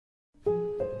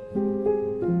All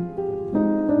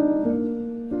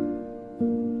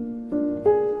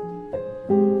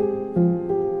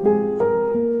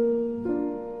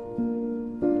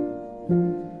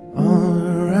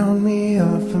around me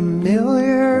are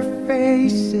familiar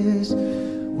faces,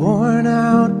 worn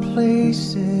out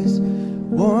places,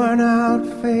 worn out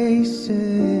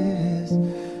faces,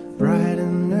 bright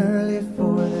and early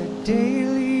for their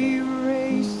daily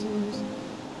races,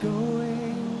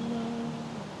 going on.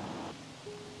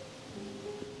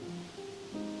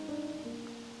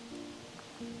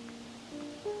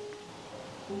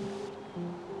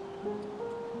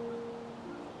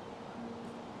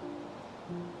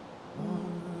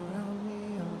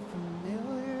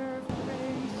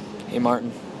 Hey,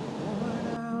 Martin.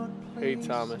 Hey,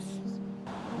 Thomas.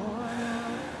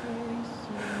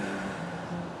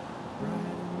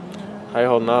 How you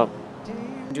holding up?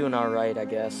 I'm doing all right, I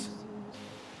guess.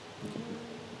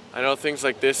 I know things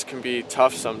like this can be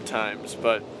tough sometimes,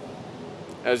 but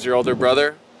as your older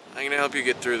brother, I'm gonna help you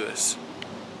get through this.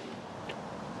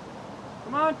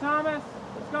 Come on, Thomas.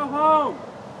 Let's go home.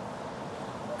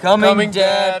 Coming,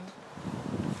 Dad.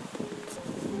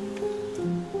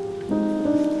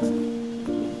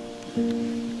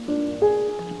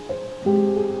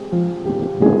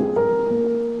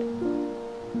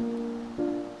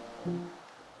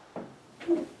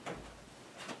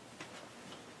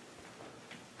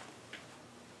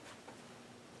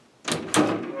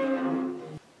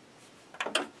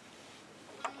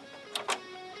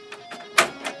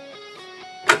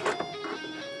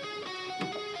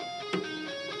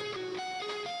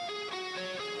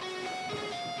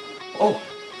 Oh,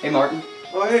 hey, Martin.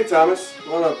 Oh, hey, Thomas.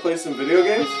 Wanna play some video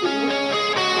games?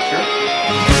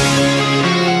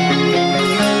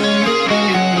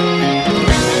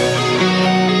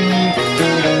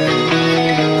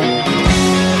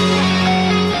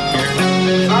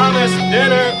 Thomas,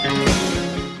 dinner!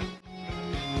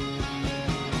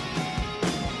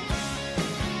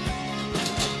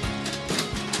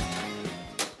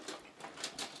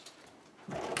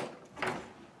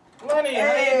 Lenny,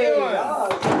 how you doing?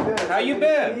 Oh, good. How you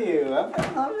been? I've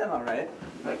been all right.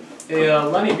 Hey,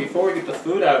 Lenny, before we get the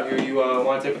food out here, you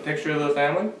want to take a picture of the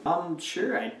family?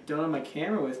 Sure. I don't have my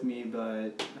camera with me,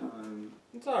 but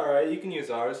It's alright, you can use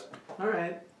ours. all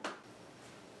right.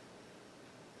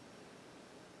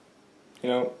 You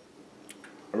know,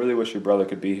 I really wish your brother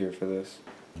could be here for this.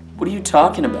 What are you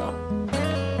talking about?